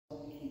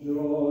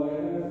Joy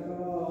has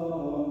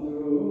come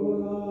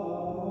through the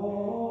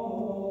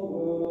whole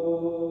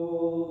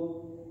world.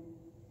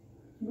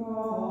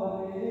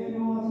 God be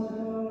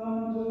merciful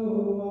unto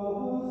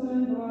us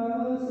and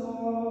bless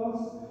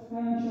us,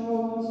 and show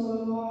us the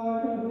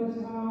light of his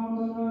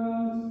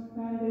countenance,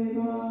 and be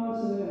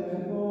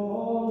merciful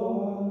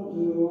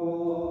unto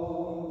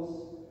us.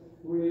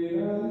 We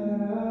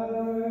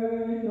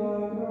venerate thy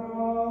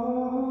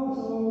cross,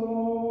 O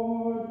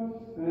Lord,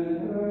 and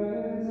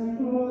praise and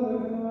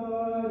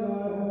glorify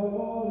thy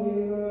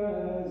holy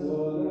resurrection.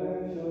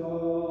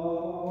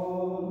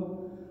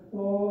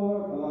 For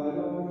by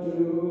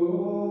virtue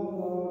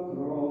of the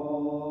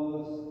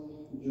cross,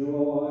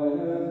 joy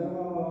has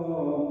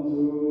come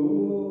to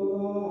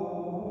the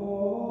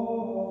whole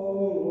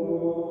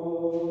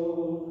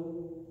world.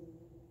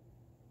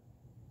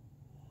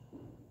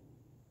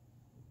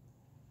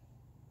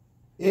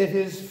 It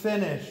is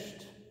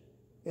finished.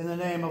 In the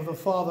name of the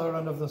Father,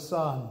 and of the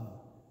Son,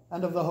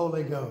 and of the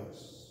Holy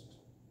Ghost.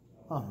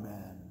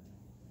 Amen.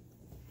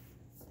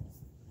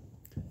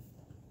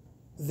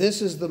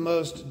 This is the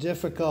most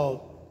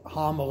difficult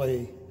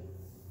homily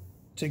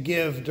to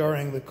give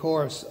during the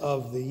course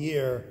of the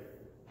year,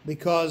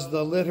 because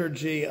the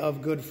liturgy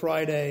of Good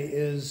Friday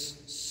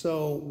is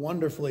so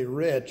wonderfully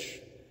rich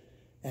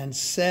and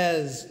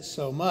says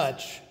so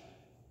much.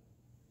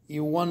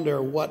 You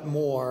wonder what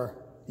more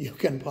you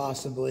can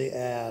possibly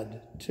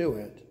add to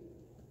it.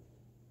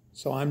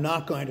 So I'm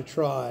not going to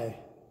try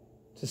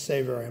to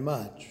say very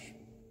much.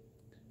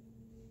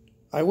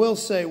 I will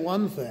say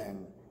one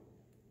thing.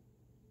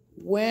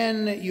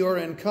 When you're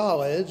in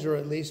college, or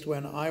at least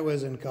when I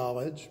was in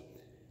college,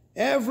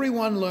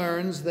 everyone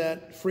learns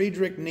that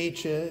Friedrich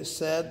Nietzsche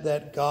said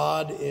that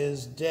God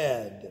is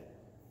dead,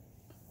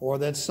 or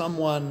that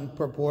someone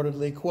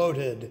purportedly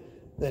quoted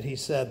that he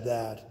said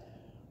that.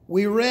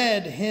 We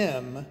read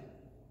him.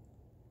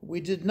 We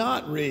did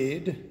not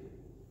read,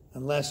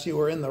 unless you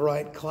were in the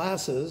right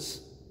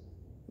classes,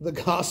 the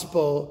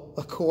Gospel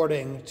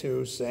according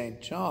to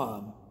St.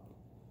 John.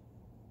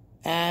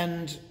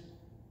 And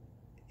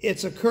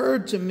it's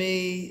occurred to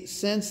me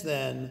since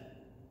then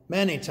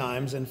many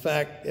times, in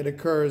fact, it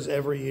occurs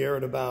every year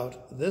at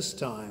about this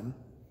time,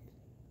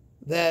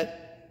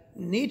 that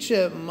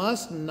Nietzsche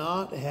must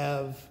not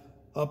have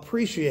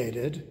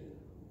appreciated,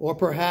 or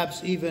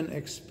perhaps even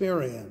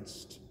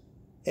experienced,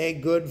 a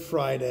Good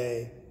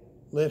Friday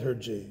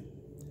liturgy.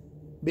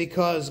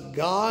 Because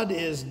God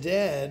is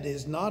dead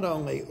is not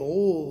only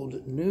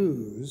old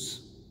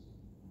news,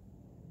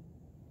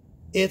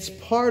 it's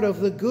part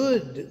of the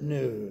good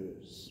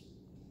news.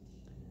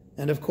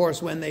 And of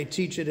course, when they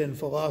teach it in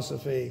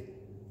philosophy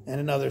and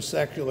in other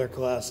secular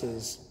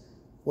classes,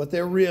 what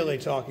they're really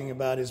talking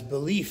about is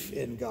belief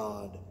in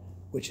God,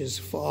 which is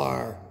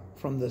far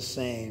from the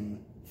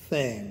same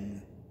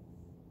thing.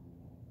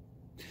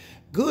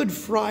 Good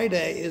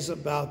Friday is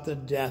about the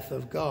death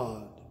of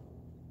God.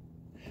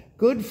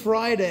 Good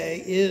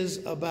Friday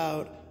is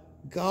about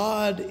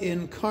God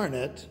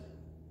incarnate,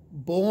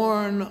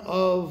 born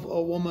of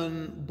a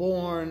woman,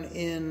 born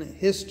in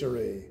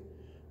history,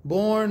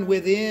 born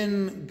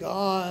within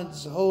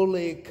God's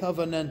holy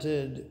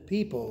covenanted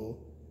people,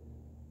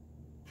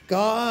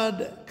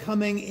 God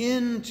coming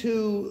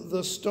into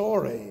the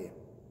story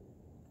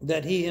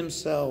that he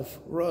himself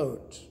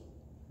wrote,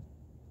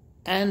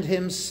 and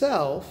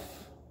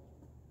himself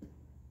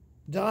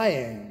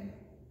dying.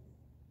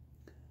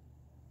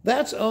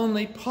 That's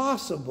only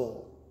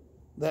possible,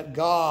 that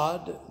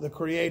God, the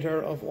creator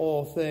of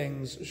all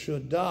things,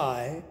 should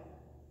die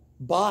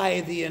by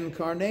the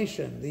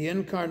incarnation. The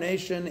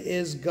incarnation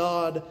is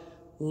God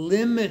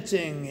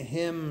limiting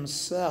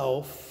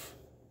himself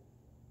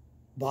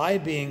by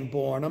being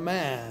born a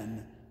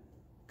man,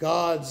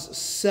 God's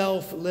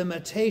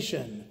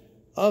self-limitation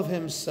of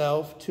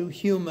himself to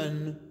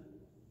human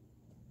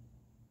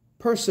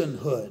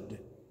personhood,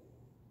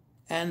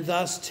 and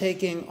thus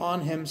taking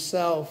on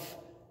himself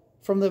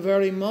from the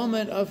very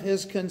moment of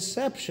his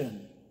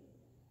conception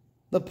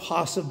the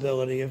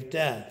possibility of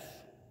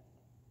death.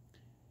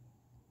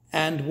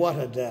 And what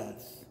a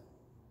death.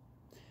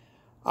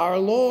 Our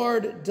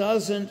Lord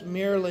doesn't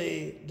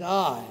merely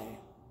die.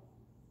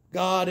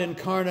 God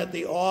incarnate,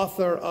 the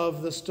author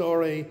of the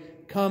story,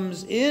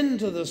 comes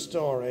into the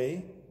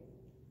story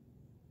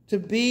to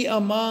be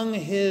among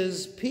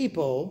his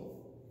people,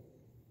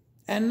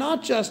 and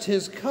not just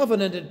his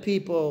covenanted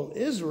people,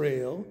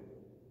 Israel,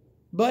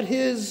 but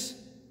his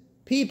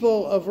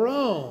people of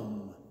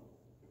Rome,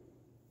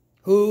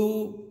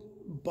 who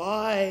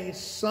by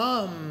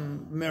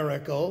some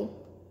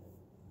miracle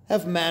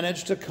have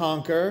managed to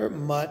conquer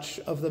much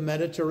of the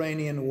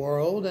Mediterranean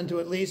world and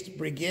to at least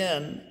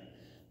begin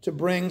to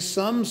bring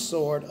some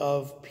sort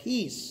of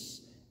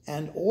peace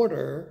and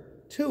order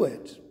to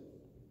it.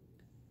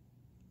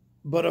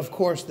 But of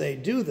course they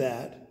do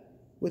that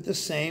with the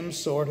same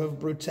sort of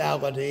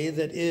brutality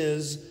that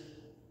is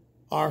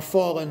our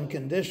fallen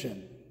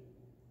condition.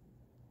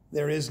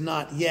 There is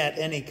not yet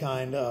any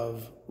kind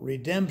of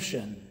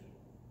redemption.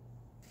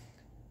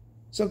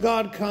 So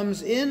God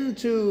comes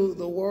into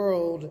the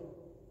world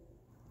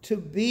to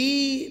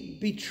be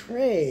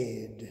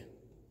betrayed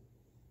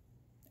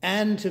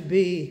and to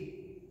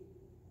be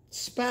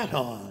spat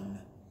on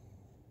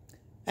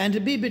and to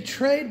be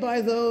betrayed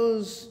by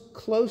those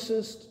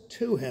closest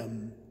to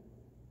him.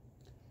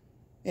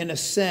 In a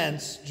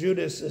sense,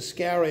 Judas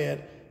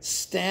Iscariot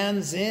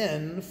stands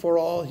in for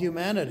all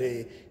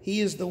humanity. He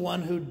is the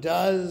one who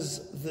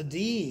does the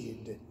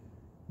deed,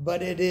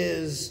 but it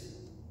is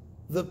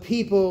the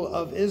people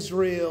of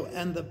Israel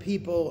and the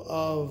people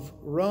of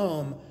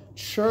Rome,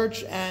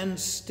 church and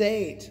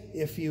state,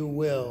 if you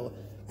will,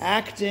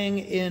 acting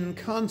in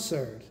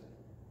concert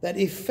that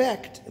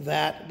effect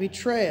that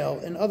betrayal.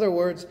 In other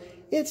words,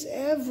 it's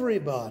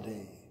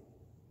everybody.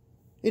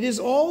 It is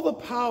all the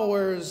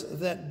powers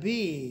that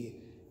be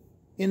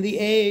in the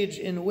age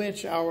in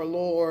which our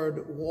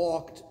Lord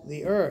walked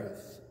the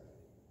earth.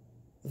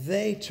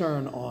 They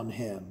turn on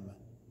him,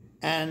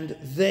 and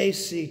they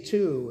see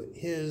to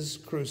his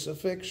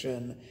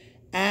crucifixion.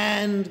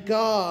 And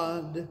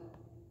God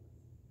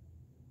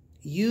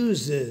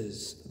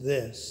uses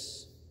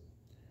this.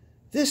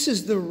 This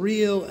is the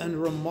real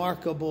and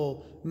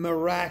remarkable,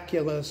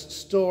 miraculous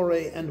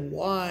story, and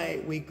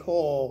why we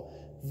call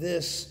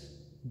this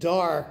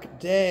dark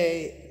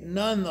day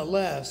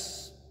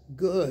nonetheless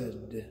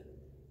good.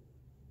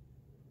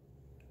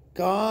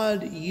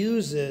 God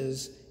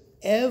uses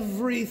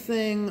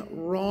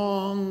everything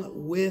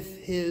wrong with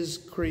his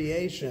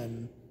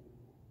creation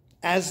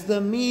as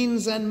the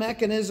means and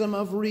mechanism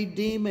of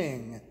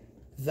redeeming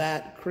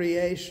that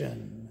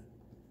creation.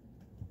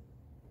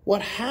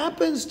 What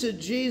happens to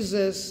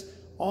Jesus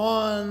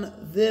on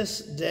this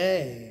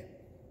day,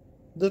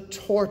 the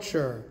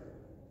torture,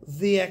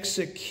 the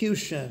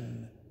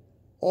execution,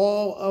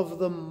 all of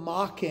the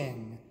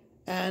mocking,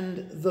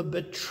 and the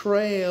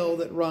betrayal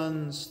that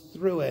runs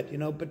through it. You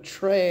know,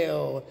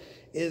 betrayal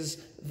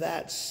is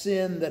that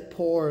sin that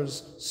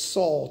pours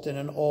salt in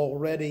an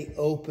already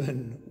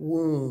open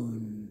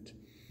wound.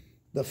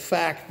 The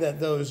fact that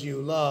those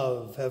you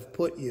love have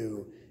put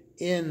you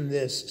in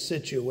this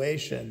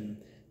situation,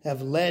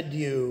 have led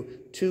you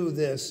to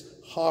this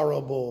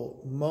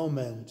horrible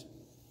moment,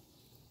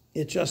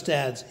 it just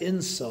adds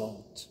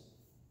insult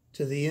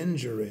to the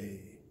injury.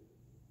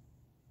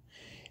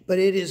 But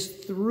it is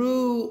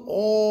through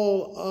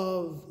all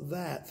of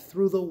that,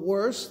 through the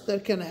worst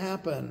that can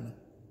happen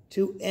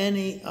to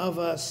any of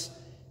us,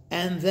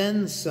 and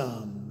then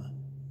some,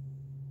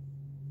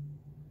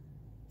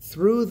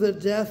 through the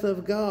death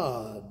of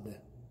God,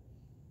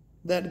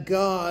 that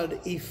God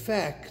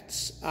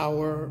effects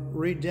our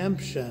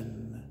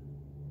redemption.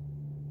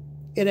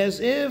 It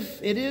is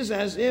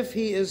as if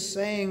he is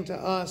saying to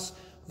us,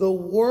 the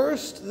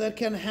worst that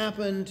can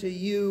happen to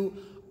you,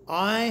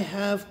 I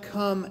have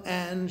come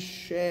and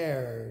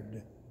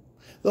shared.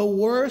 The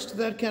worst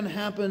that can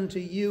happen to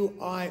you,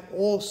 I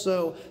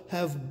also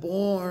have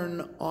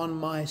borne on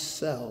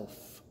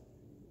myself.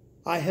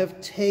 I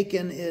have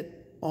taken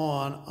it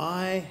on.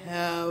 I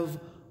have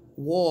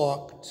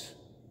walked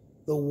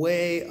the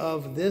way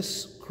of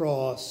this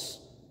cross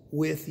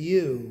with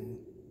you,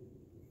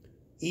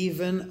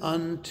 even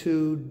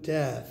unto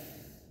death.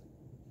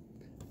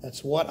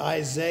 That's what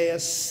Isaiah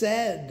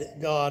said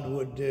God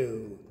would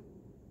do.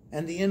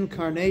 And the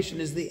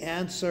incarnation is the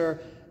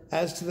answer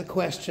as to the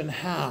question,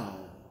 how?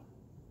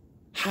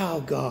 How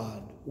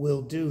God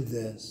will do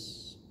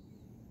this.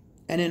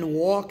 And in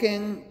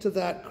walking to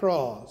that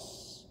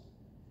cross,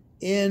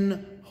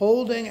 in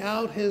holding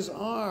out his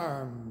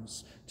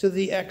arms to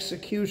the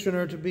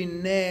executioner to be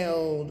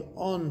nailed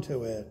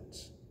onto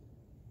it,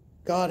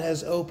 God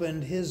has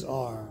opened his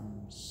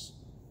arms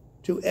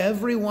to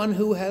everyone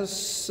who has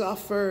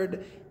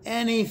suffered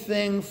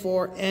anything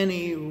for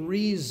any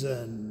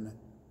reason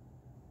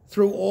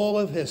through all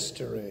of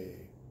history,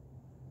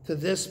 to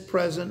this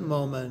present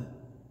moment,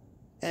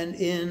 and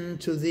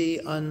into the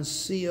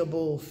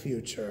unseeable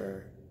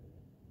future.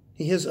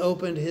 He has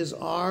opened his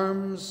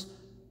arms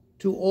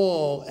to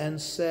all and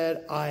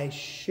said, I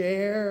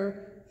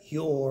share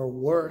your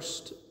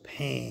worst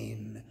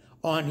pain.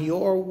 On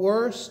your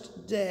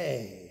worst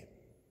day,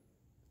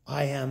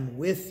 I am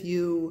with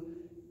you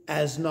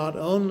as not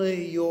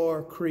only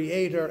your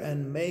creator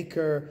and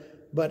maker,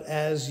 but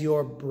as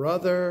your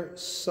brother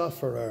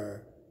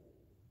sufferer,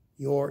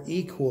 your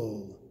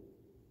equal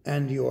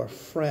and your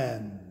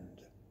friend.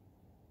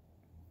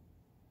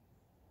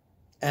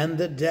 And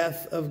the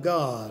death of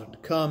God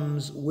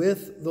comes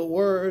with the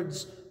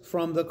words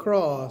from the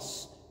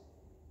cross,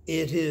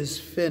 it is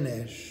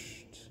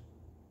finished.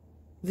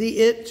 The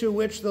it to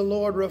which the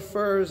Lord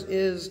refers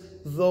is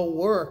the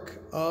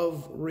work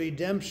of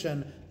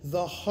redemption,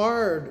 the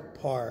hard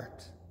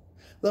part.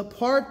 The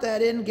part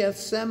that in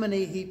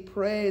Gethsemane he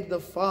prayed the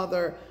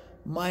Father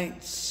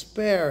might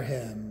spare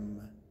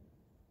him.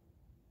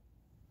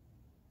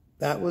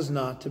 That was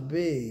not to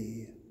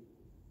be.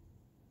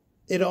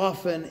 It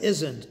often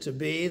isn't to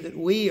be that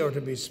we are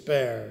to be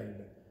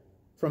spared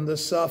from the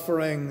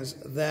sufferings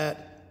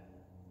that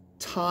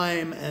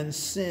time and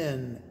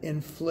sin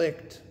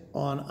inflict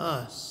on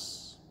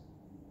us.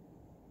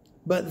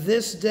 But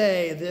this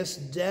day, this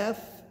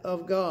death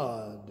of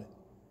God,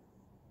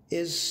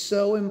 is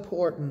so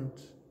important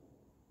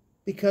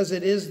because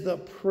it is the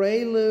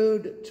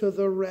prelude to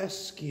the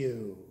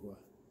rescue.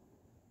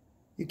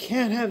 You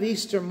can't have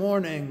Easter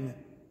morning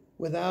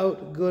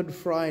without Good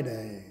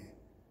Friday.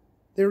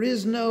 There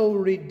is no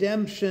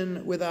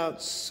redemption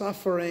without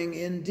suffering.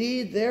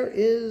 Indeed, there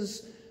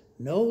is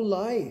no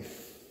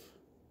life,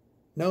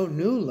 no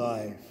new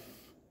life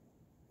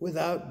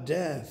without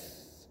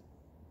death.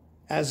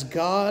 As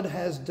God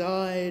has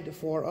died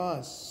for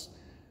us,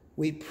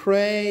 we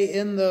pray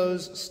in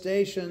those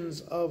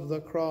stations of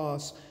the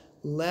cross,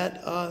 let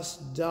us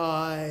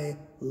die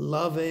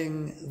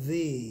loving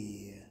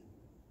thee.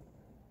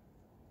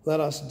 Let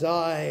us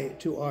die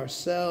to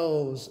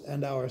ourselves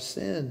and our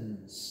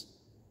sins,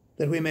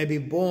 that we may be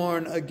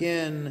born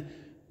again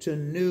to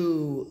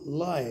new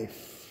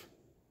life.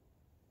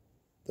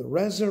 The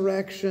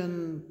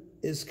resurrection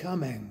is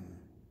coming.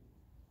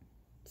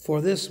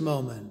 For this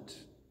moment,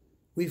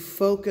 we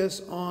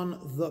focus on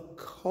the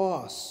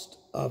cost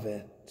of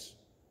it,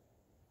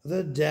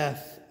 the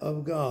death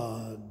of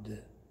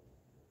God,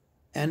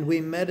 and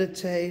we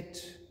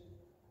meditate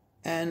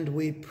and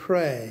we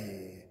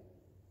pray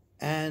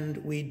and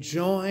we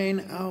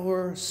join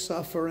our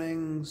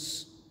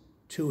sufferings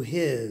to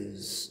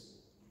his,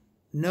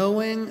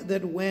 knowing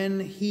that when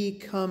he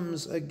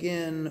comes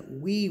again,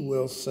 we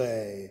will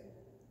say,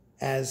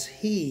 as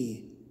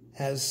he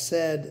has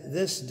said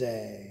this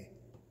day,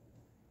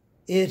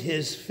 it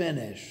is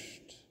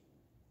finished.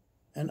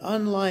 And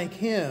unlike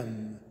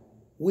him,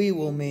 we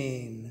will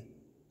mean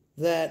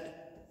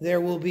that there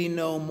will be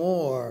no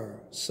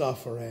more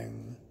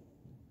suffering.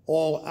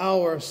 All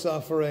our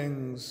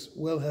sufferings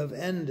will have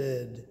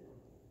ended,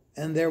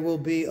 and there will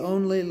be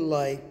only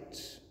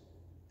light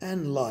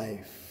and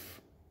life.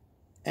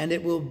 And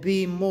it will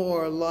be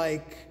more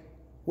like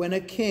when a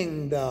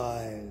king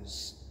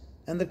dies,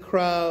 and the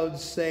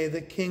crowds say,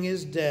 the king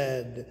is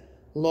dead,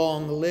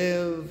 long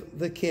live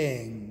the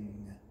king.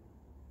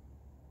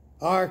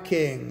 Our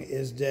king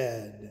is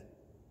dead.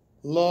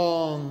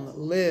 Long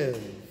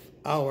live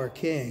our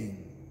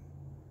king.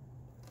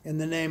 In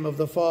the name of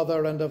the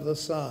Father, and of the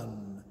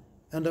Son,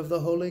 and of the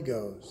Holy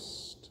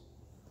Ghost.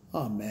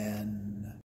 Amen.